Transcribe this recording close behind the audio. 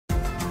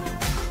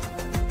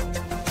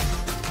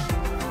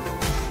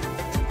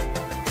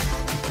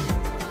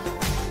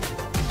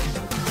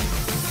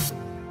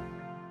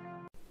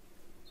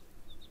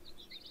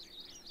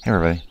Hey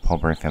everybody, Paul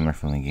Bray, Family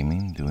Friendly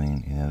Gaming,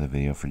 doing another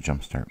video for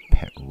Jumpstart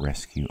Pet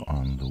Rescue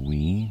on the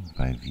Wii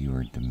by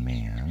viewer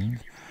demand.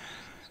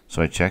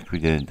 So I checked, we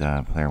did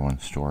Player 1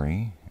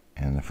 Story,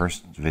 and the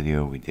first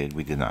video we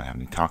did not have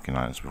any talking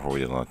on it before we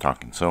did a lot of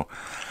talking. So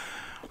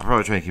I'll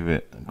probably try to keep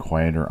it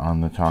quieter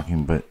on the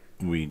talking, but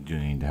we do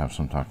need to have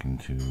some talking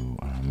to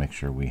make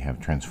sure we have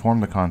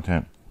transformed the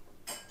content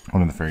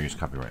under the fair use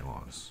copyright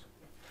laws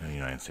in the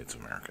United States of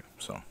America.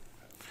 So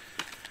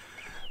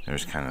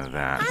there's kind of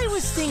that. I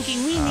was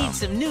thinking we need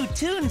some new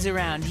tunes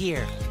around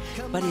here.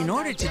 But in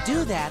order to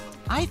do that,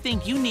 I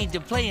think you need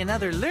to play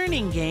another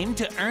learning game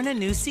to earn a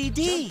new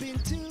CD.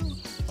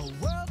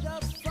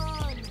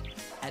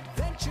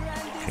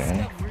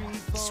 Okay.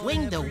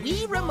 Swing the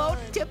Wii remote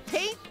to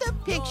paint the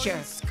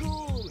picture.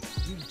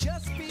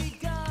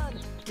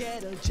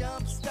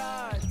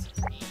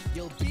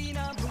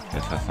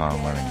 Guess that's not a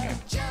learning game.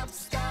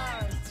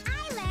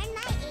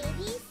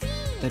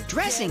 The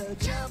dressing.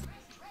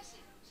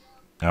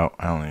 Oh,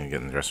 I don't need to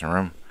get in the dressing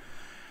room.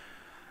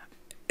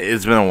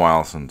 It's been a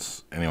while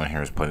since anyone here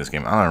has played this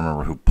game. I don't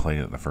remember who played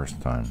it the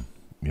first time.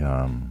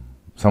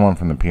 Someone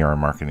from the PR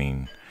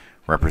marketing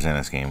represent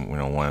this game,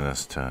 wanted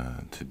us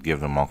to give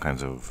them all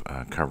kinds of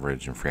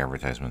coverage and free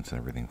advertisements and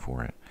everything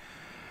for it.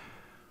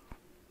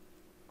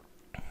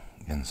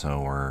 And so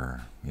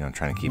we're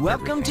trying to keep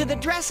Welcome to the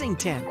dressing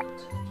tent.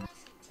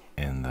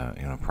 in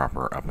the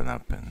proper up and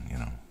up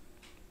and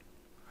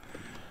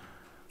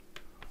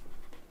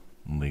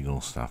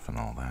legal stuff and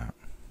all that.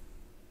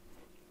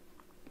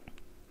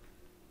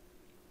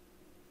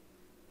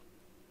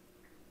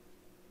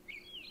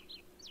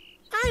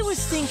 I was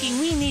thinking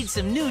we need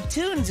some new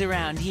tunes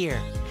around here.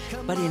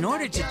 But in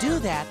order to do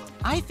that,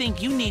 I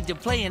think you need to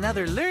play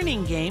another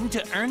learning game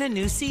to earn a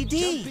new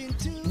CD.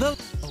 The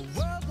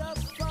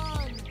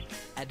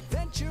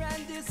adventure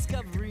and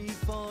discovery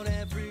for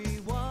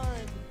everyone.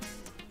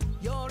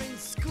 You're in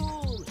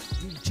school,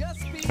 you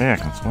just Yeah, I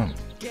can swim.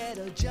 get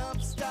a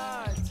jump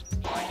start.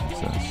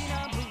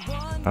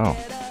 Oh.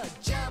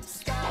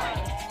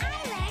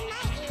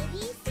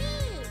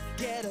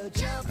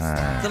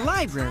 The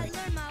library.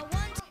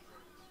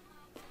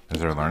 Is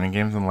there learning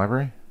games in the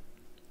library?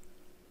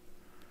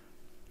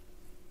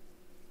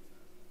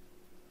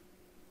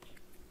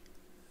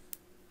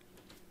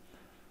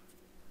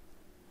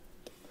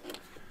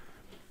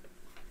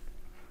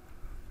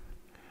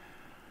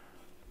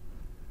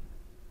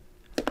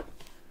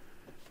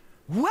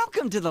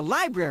 Welcome to the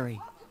library.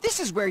 This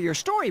is where your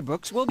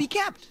storybooks will be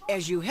kept.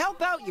 As you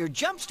help out your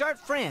Jumpstart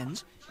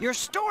friends, your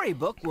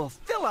storybook will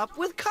fill up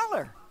with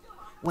color.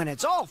 When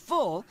it's all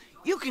full,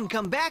 you can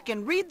come back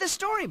and read the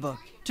storybook.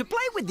 To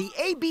play with the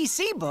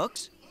ABC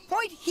books,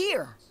 point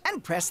here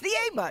and press the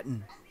A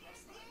button.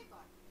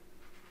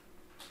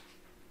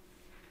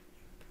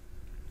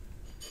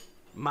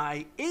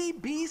 My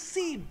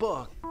ABC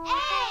book.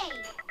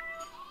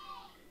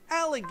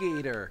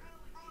 Alligator.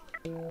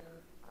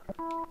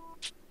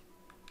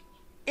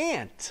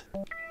 Ant.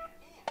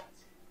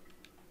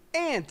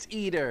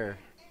 Anteater.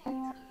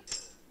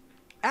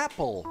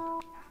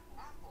 Apple.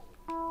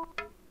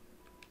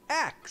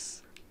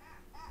 Axe.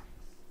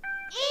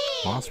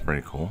 Well, that's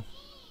pretty cool.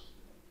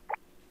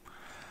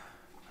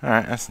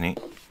 Alright, that's neat.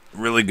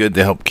 Really good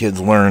to help kids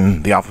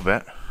learn the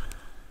alphabet.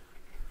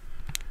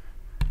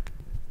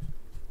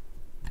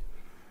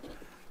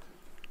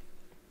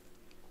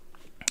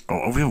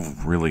 Oh,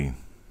 we've really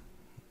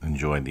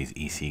enjoyed these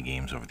EC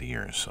games over the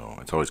years, so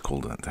it's always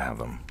cool to have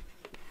them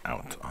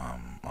out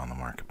on the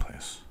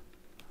marketplace.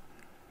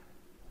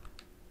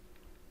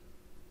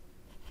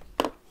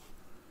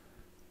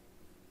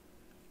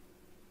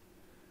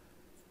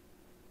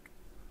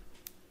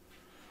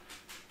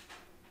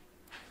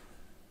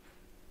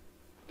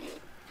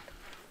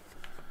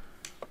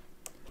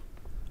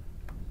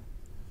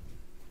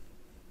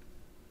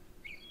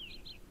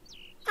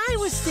 I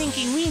was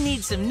thinking we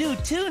need some new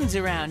tunes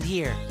around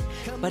here.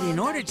 But in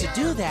order to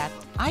do that,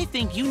 I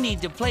think you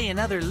need to play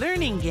another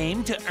learning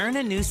game to earn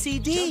a new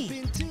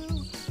CD.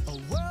 A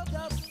world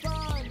of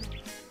fun,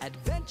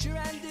 adventure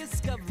and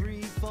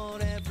discovery for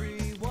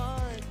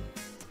everyone.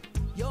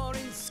 You're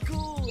in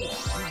school, you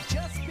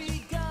just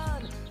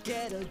begun.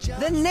 Get a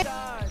jump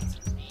start.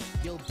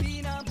 You'll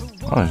be number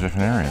one. Oh, there's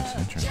different areas.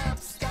 Interesting.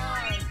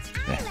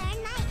 Yeah.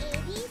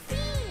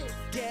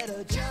 Get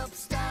a jump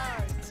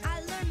start.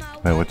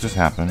 Wait, what just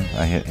happened?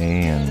 I hit A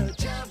and...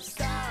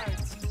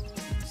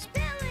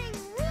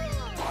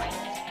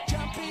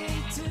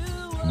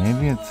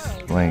 Maybe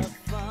it's like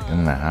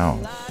in the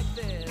house.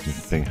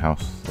 This big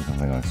house,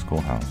 something like a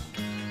schoolhouse.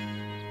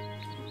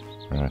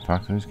 Or do I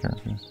talk to these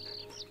characters?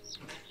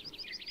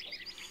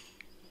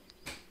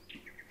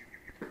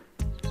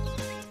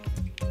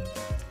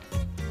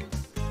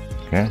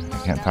 Okay,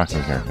 I can't talk to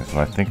the characters, so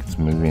I think it's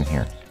maybe in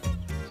here.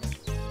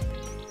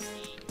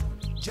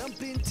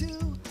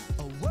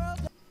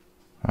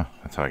 Oh,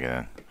 that's how I get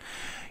in.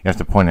 You have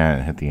to point at it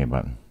and hit the A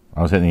button.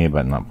 I was hitting the A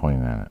button, not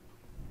pointing at it.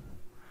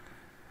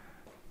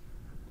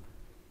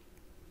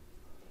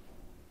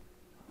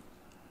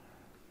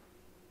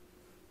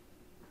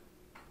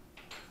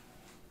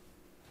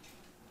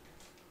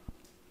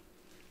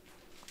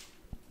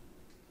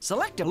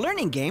 Select a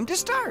learning game to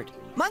start.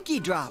 Monkey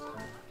drop.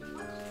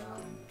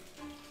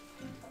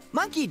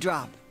 Monkey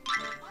drop.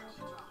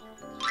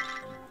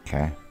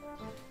 Okay.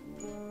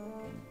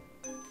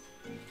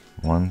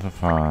 1 to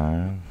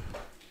 5.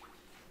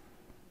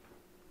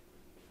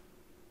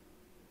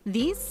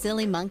 These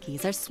silly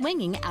monkeys are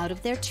swinging out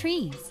of their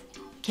trees.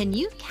 Can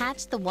you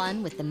catch the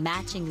one with the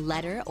matching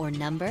letter or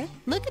number?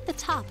 Look at the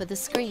top of the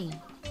screen.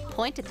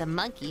 Point at the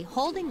monkey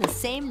holding the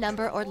same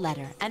number or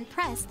letter and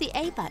press the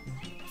A button.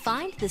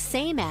 Find the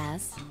same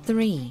as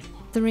 3,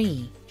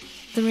 3,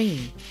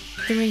 3,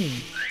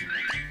 3.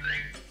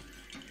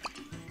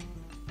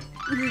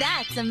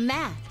 That's a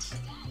match.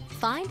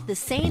 Find the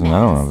same There's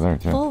another one as over there,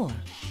 too.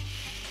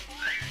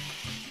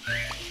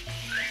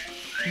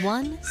 4.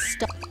 1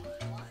 star.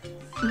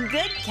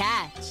 Good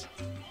catch.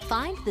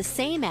 Find the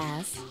same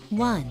as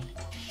 1.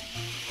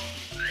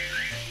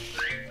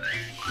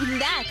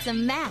 That's a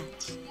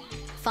match.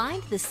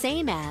 Find the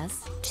same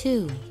as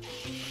 2.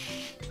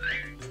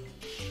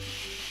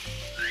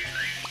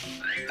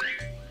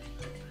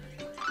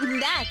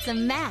 That's a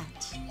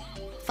match.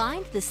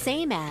 Find the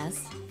same as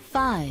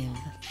 5.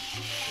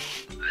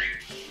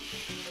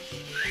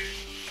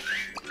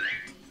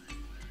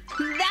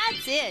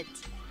 That's it.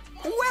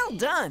 Well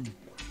done.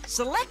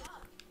 Select.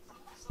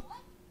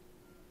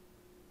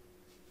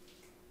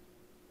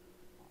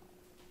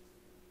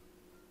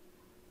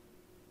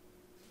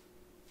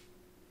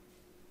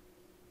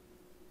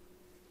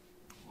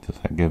 Does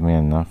that give me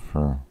enough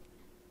for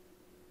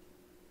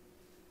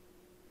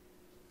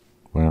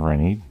whatever I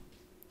need?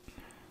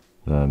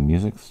 The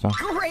music stuff?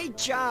 Great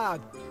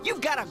job.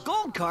 You've got a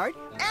gold card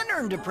and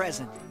earned a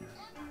present.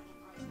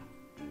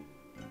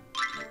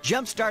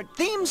 Jumpstart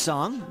theme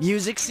song,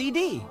 music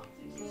CD.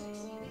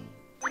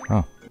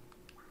 Oh.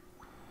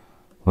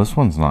 Well, this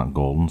one's not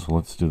golden, so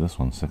let's do this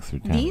one, 6 through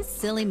 10. These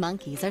silly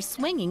monkeys are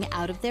swinging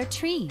out of their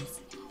trees.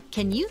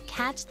 Can you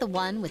catch the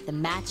one with the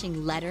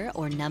matching letter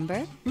or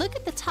number? Look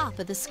at the top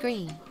of the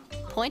screen.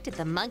 Point at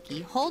the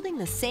monkey holding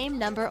the same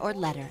number or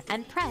letter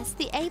and press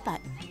the A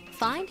button.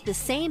 Find the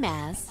same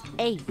as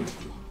 8.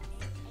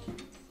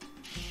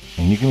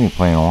 And you can be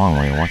playing along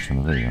while you're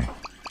watching the video.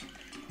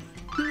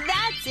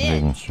 That's It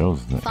even it.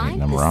 shows the 8 Find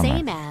number the on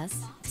same there.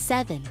 as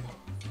 7.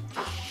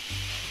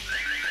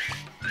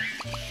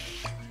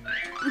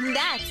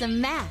 That's a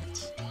match.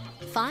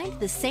 Find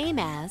the same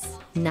as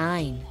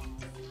 9.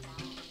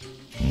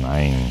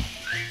 9.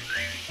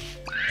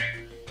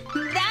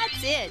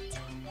 That's it.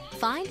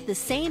 Find the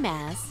same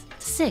as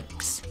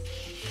 6.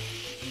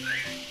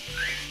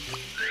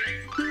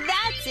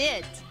 That's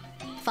it.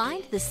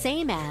 Find the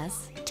same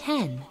as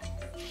 10.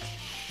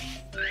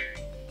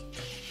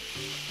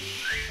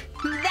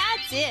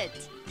 That's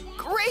it.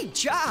 Great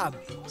job.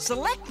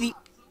 Select the.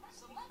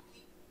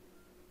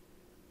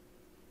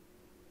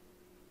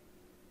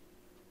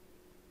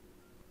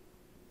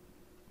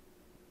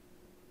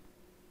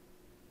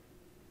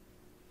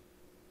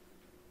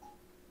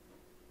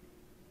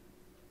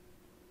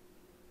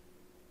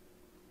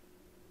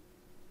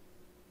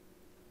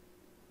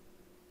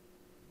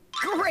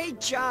 Great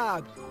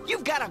job.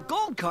 You've got a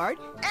gold card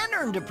and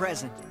earned a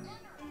present.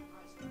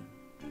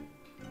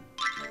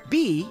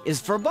 B is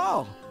for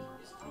ball.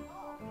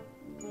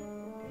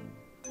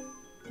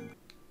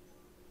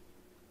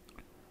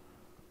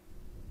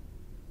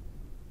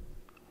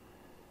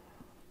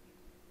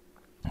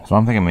 So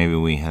I'm thinking maybe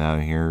we head out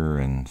of here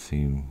and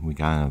see. We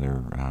got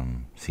another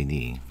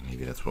CD.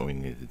 Maybe that's what we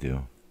need to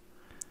do.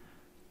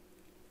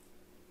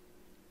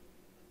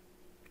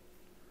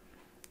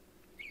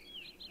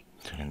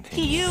 To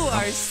continue. You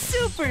are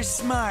super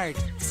smart.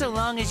 So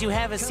long as you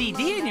have a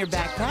CD in your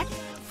backpack,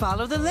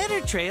 follow the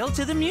letter trail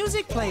to the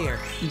music player.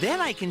 Then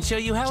I can show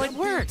you how it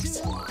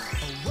works.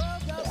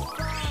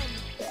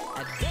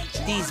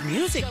 These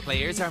music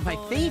players are my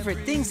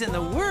favorite things in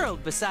the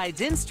world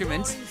besides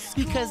instruments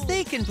because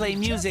they can play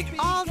music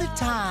all the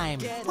time.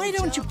 Why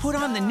don't you put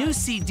on the new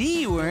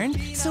CD you earned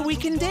so we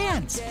can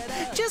dance?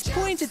 Just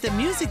point at the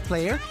music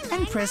player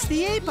and press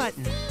the A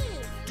button.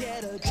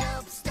 Get a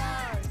jump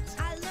start.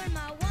 I learned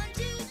my 1,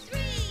 2,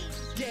 3.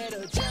 Get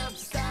a jump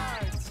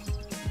start.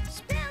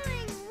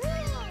 Spelling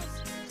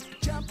rules.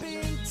 Jump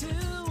into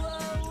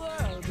a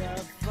world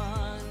of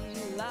fun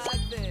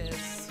like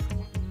this.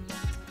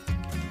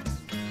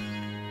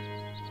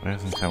 Why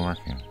isn't that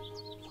working?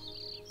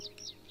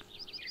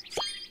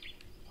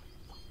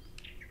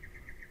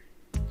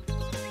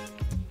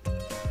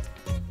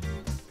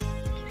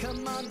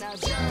 Come on now,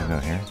 Can we go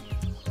here?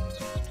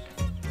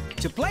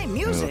 To play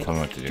music, tell me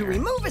what to do to here.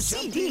 remove a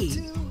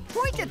CD,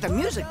 point at the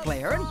music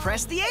player and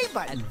press the A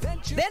button.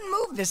 Then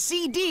move the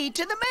CD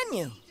to the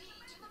menu.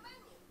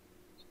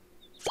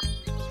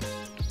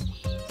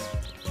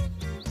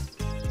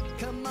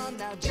 Come on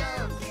now,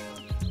 jump.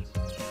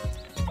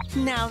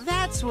 Now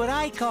that's what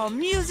I call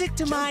music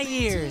to my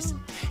ears.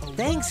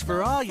 Thanks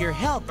for all your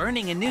help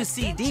earning a new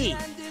CD.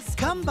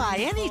 Come by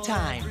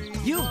anytime.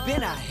 You've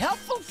been a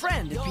helpful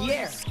friend to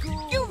Pierre.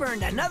 You've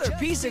earned another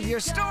piece of your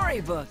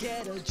storybook.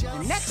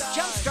 The next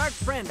Jumpstart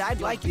friend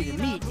I'd like you to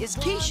meet is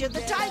Keisha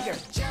the Tiger.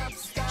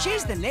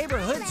 She's the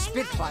neighborhood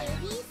Spitfire.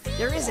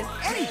 There isn't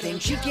anything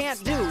she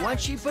can't do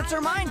once she puts her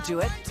mind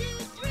to it.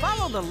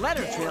 Follow the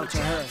letter trail to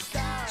her.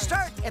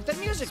 Start at the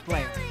music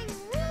player.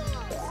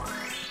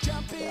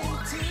 Jump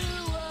into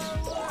a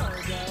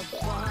world of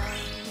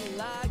fun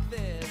like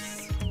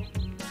this.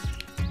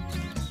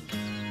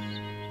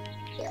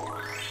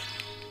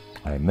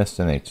 I missed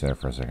an H there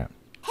for a second.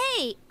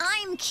 Hey,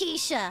 I'm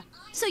Keisha.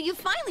 So you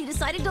finally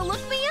decided to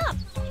look me up.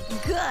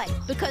 Good,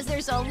 because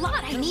there's a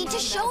lot I need to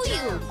show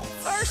you.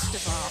 First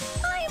of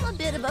all, I am a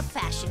bit of a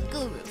fashion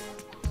guru.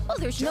 Well,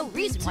 there's no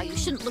reason why you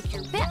shouldn't look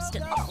your best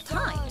at all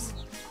times.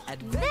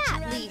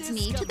 That leads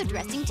me to the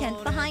dressing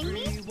tent behind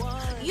me.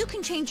 You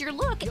can change your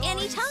look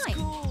anytime.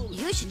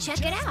 You should check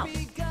it out.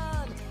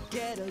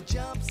 Get a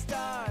jump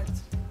start.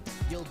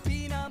 You'll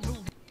be number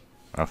one.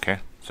 Okay,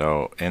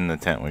 so in the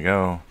tent we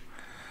go.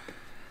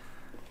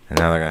 And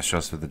now they're going to show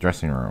us to the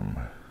dressing room.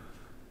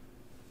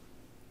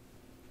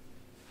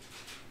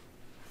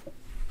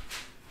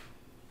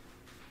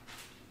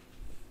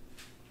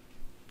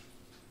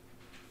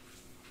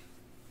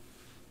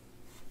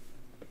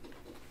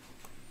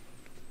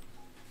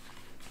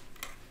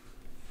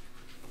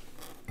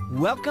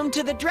 Welcome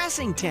to the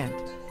dressing tent.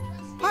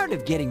 Part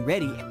of getting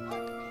ready.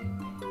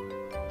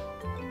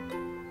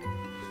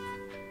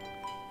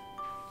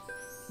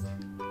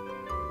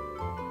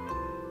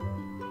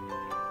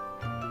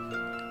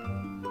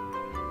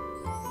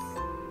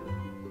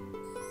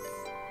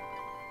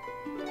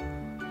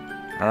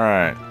 All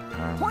right.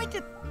 Point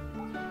it.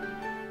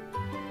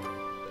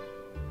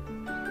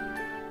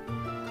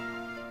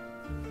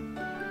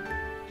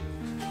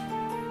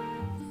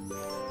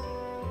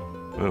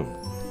 Ooh.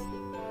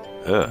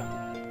 Ugh.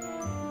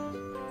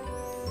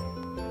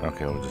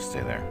 Okay, we'll just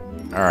stay there.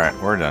 All right,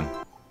 we're done.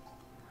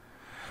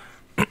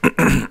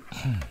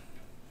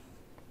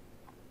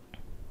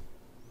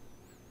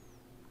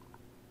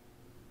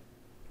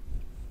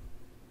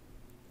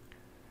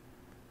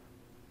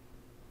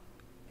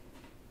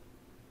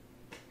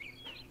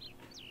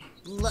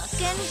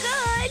 Looking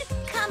good.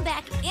 Come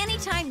back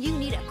anytime you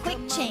need a quick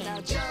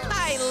change.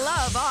 I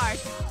love art,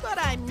 but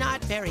I'm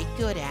not very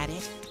good at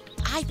it.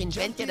 I've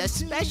invented a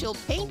special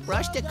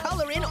paintbrush to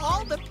color in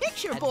all the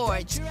picture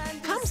boards.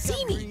 Come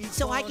see me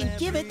so I can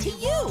give it to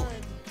you.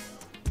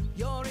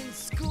 You're in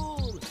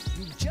school,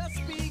 you've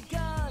just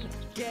begun.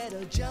 Get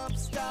a jump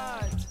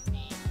start.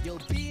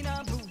 You'll be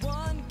number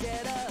one.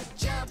 Get a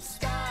jump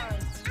start.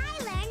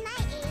 I learned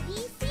my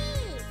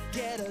ABCs.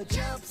 Get a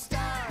jump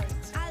start.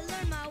 I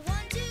learned my 1,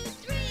 2,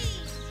 3.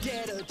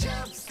 Get a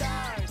jump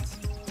start.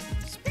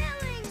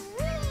 Spelling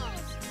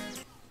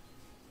rules.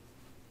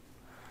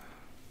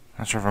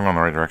 Not sure if I'm going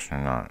the right direction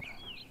or not.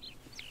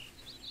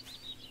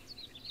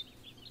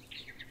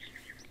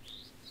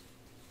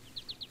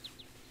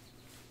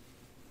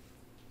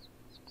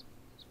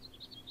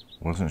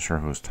 Wasn't sure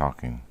who was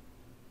talking.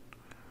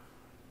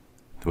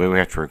 The way we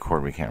have to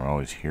record, we can't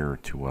always hear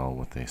too well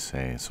what they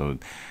say, so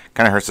it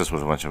kind of hurts us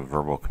with a bunch of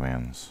verbal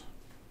commands.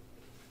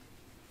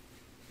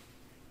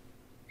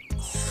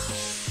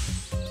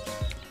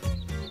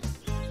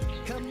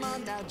 Come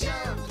on now,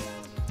 jump.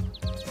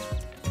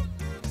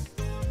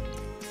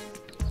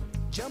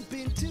 Jump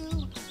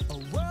into a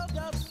world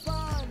of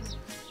fun.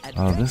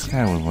 Oh, this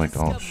guy was like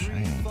all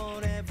shiny.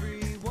 For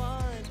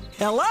everyone.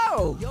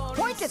 Hello.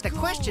 Point at the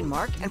question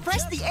mark and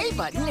press the A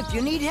button if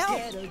you need help.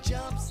 Get a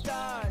jump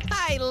start.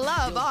 I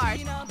love art,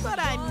 but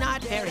I'm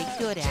not very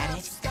good at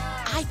it.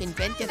 I've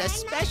invented a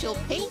special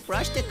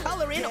paintbrush to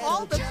color in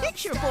all the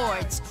picture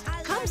boards.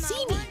 Come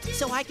see me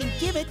so I can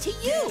give it to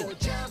you.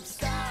 Jump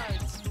start.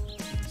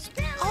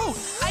 Oh,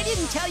 I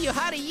didn't tell you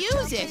how to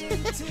use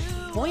it.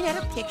 Point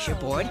at a picture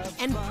board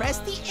and press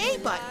the A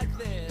button.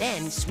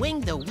 Then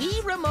swing the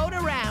Wii remote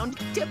around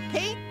to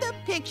paint the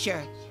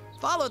picture.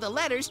 Follow the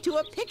letters to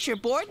a picture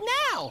board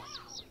now.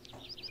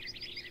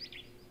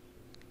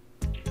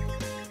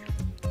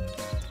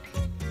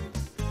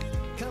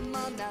 Come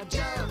on now,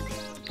 jump.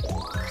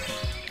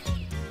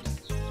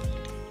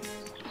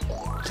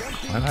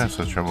 Why did I have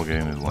such trouble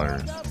getting these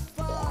letters?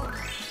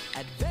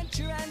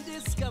 Adventure and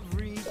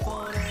discovery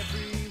for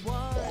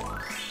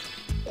everyone.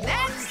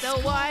 That's the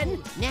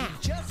one. Now,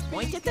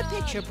 point at the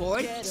picture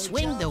board,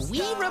 swing the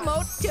Wii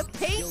remote to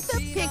paint the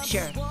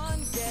picture.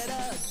 One, get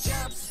a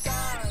jump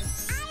start.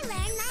 I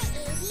learned my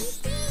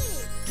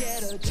ABCs.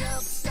 Get a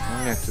jump start.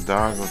 Oh, yeah, it's a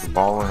dog with a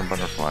ball and a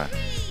butterfly.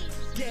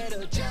 Get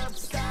a jump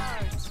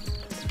start.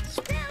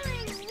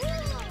 Spelling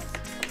rules.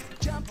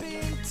 Jump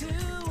into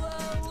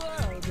a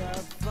world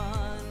of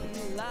fun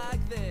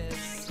like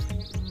this.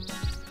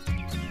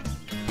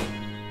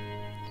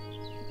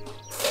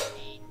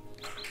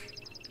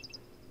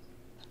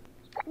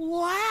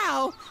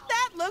 Wow,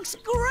 that looks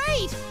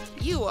great.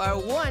 You are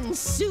one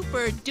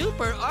super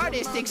duper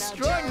artist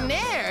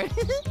extraordinaire.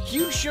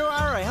 You sure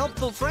are a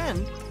helpful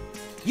friend.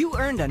 You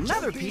earned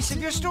another piece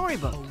of your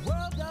storybook.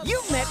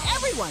 You've met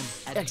everyone,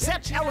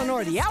 except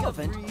Eleanor the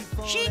elephant.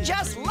 She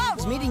just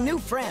loves meeting new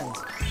friends.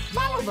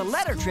 Follow the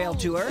letter trail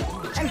to her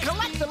and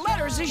collect the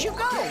letters as you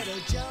go.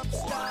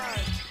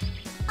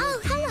 Oh,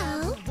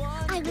 hello.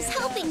 I was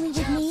hoping we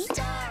would meet.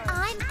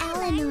 I'm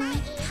Eleanor.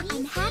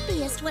 I'm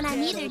happiest when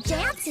I'm either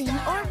dancing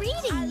or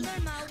reading.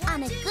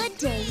 On a good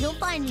day, you'll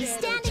find me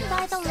standing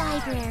by the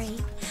library.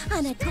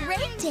 On a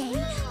great day,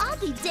 I'll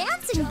be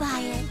dancing by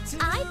it.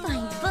 I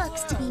find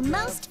books to be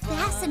most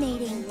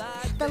fascinating.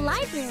 The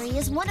library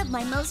is one of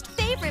my most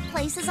favorite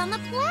places on the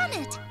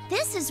planet.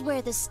 This is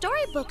where the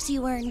storybooks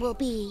you earn will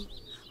be.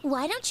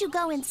 Why don't you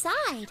go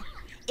inside?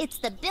 It's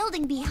the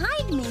building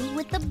behind me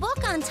with the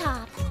book on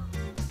top.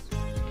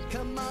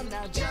 Come on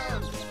now,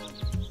 jump.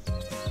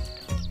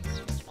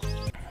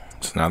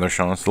 So now they're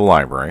showing us the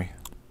library.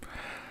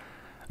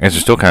 I guess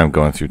they're still kind of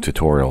going through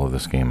tutorial of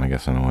this game, I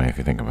guess, in a way, if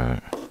you think about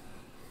it.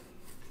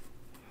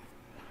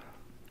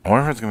 I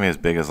wonder if it's going to be as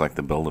big as, like,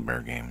 the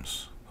Build-A-Bear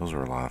games. Those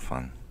were a lot of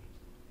fun.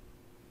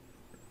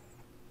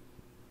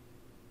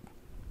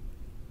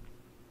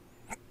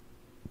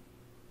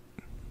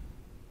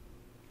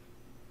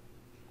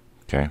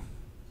 Okay.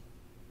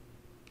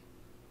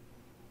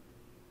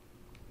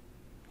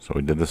 So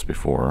we did this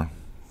before.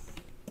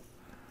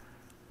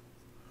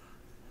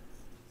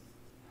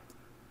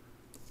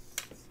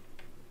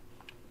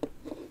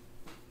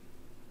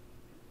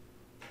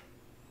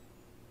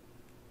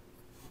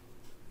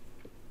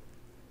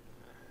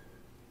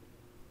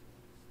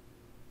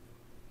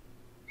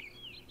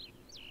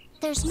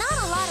 There's not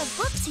a lot of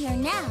books here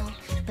now,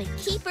 but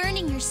keep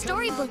earning your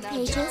storybook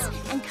pages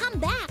and come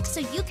back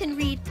so you can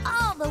read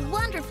all the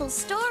wonderful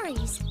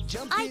stories.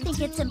 I think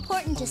it's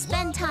important to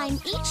spend time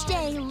each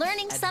day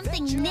learning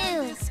something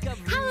new.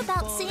 How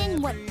about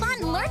seeing what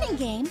fun learning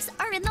games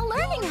are in the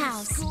Learning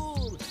House?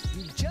 School,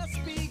 you've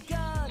just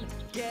begun.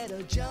 Get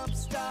a jump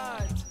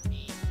start.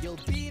 You'll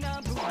be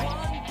number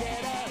one.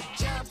 Get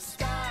a jump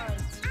start.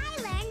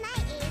 I learned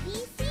my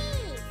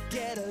ABCs.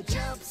 Get a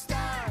jump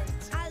start.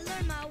 I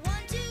learned my 1,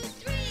 2,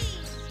 3.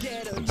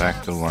 Get a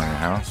Back to the Learning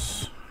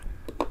House.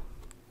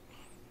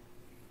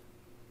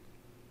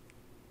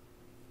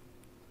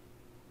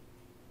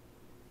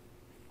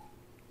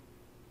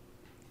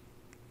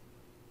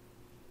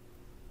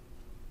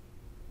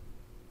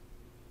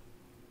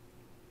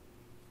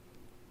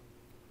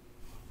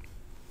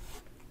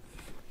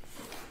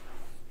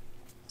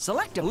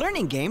 Select a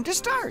learning game to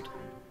start.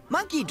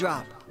 Monkey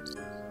Drop.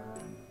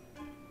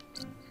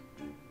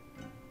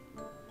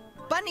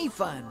 Bunny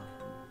Fun.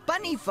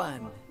 Bunny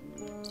Fun.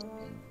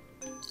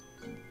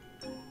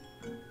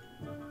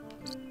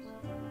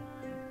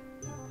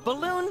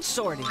 Balloon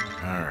Sorting.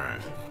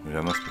 Alright. We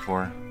done this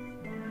before?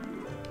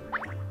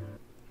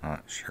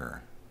 Not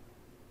sure.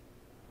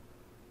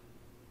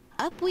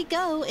 Up we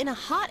go in a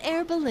hot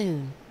air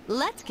balloon.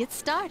 Let's get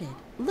started.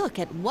 Look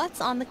at what's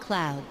on the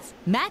clouds.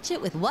 Match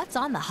it with what's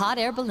on the hot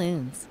air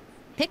balloons.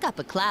 Pick up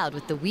a cloud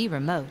with the Wii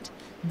remote.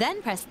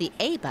 Then press the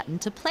A button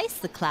to place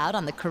the cloud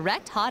on the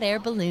correct hot air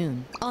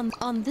balloon.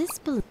 On this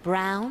balloon,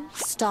 brown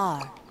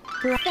star.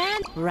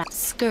 Fan brown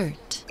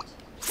skirt.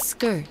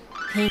 Skirt.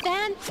 Pink.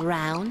 Fan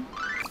brown.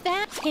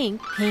 Fan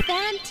pink. Pink.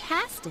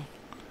 Fantastic.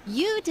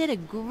 You did a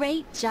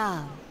great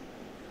job.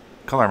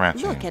 Color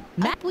matching. Look at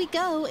map we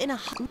go in a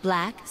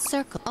black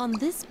circle. On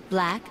this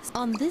black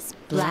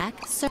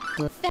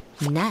circle.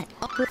 Nut.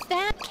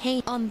 Fan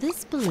came on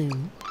this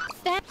balloon.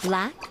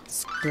 Black.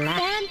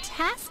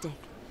 Fantastic.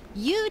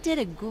 You did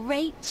a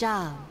great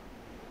job.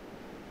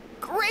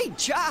 Great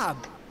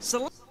job!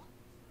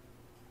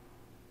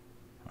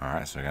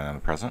 Alright, so we got another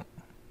present.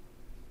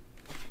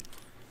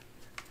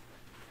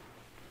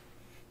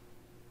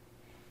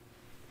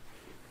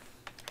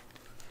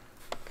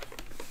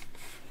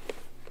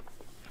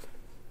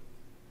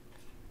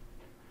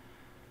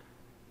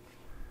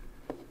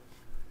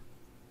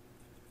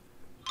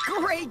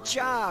 Great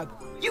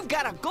job! You've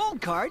got a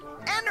gold card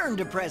and earned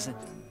a present.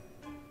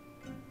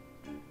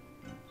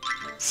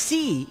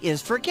 C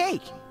is for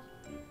cake.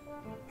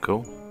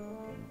 Cool.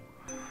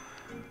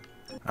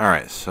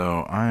 Alright,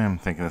 so I am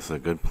thinking this is a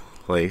good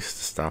place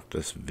to stop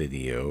this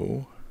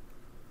video.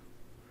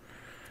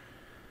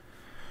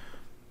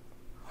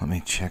 Let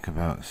me check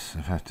about if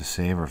I have to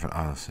save or if it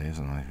auto-saves.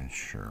 I'm not even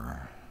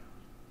sure.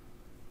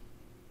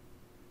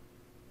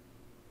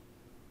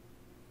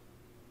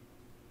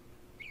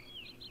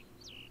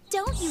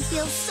 Don't you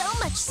feel so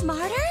much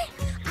smarter?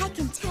 I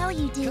can tell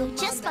you do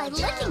just by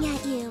looking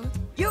at you.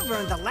 You've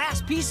earned the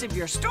last piece of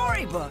your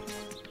storybook.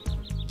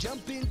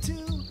 jump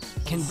into.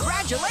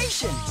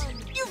 Congratulations!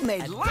 You've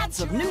made lots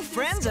of new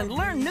friends and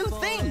learned new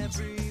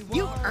things.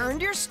 You've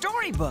earned your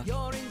storybook.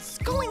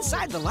 Go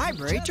inside the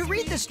library to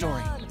read the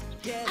story.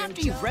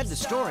 After you've read the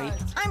story,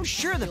 I'm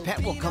sure the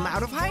pet will come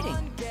out of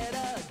hiding.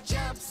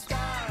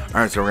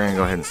 Alright, so we're going to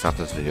go ahead and stop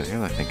this video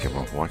here. I thank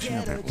everyone for watching.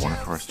 Have a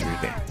wonderful rest of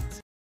your day.